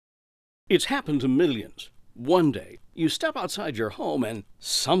It's happened to millions. One day, you step outside your home and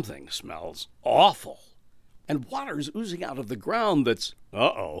something smells awful. And water's oozing out of the ground that's,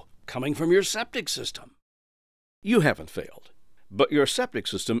 coming from your septic system. You haven't failed, but your septic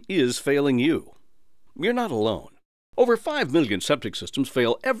system is failing you. You're not alone. Over 5 million septic systems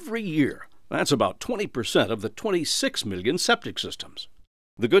fail every year. That's about 20% of the 26 million septic systems.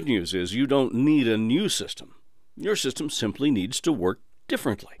 The good news is you don't need a new system. Your system simply needs to work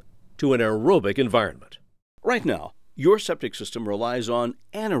differently. To an aerobic environment. Right now, your septic system relies on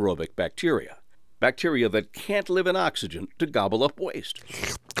anaerobic bacteria, bacteria that can't live in oxygen to gobble up waste.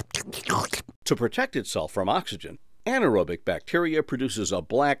 To protect itself from oxygen, anaerobic bacteria produces a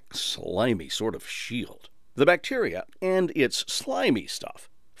black, slimy sort of shield. The bacteria and its slimy stuff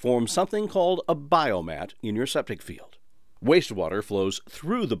form something called a biomat in your septic field. Wastewater flows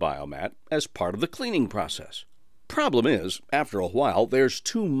through the biomat as part of the cleaning process. Problem is, after a while, there's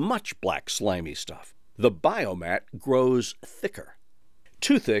too much black, slimy stuff. The biomat grows thicker.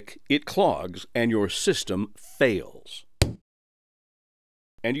 Too thick, it clogs, and your system fails.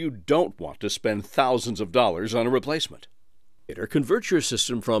 And you don't want to spend thousands of dollars on a replacement. Convert your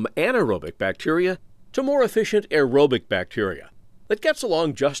system from anaerobic bacteria to more efficient aerobic bacteria that gets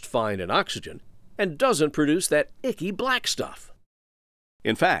along just fine in oxygen and doesn't produce that icky black stuff.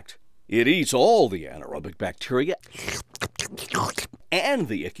 In fact, it eats all the anaerobic bacteria and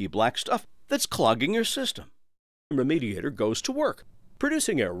the icky black stuff that's clogging your system. Remediator goes to work,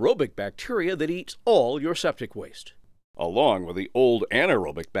 producing aerobic bacteria that eats all your septic waste, along with the old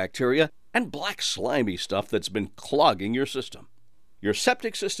anaerobic bacteria and black slimy stuff that's been clogging your system. Your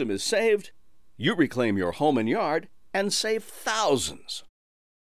septic system is saved, you reclaim your home and yard, and save thousands.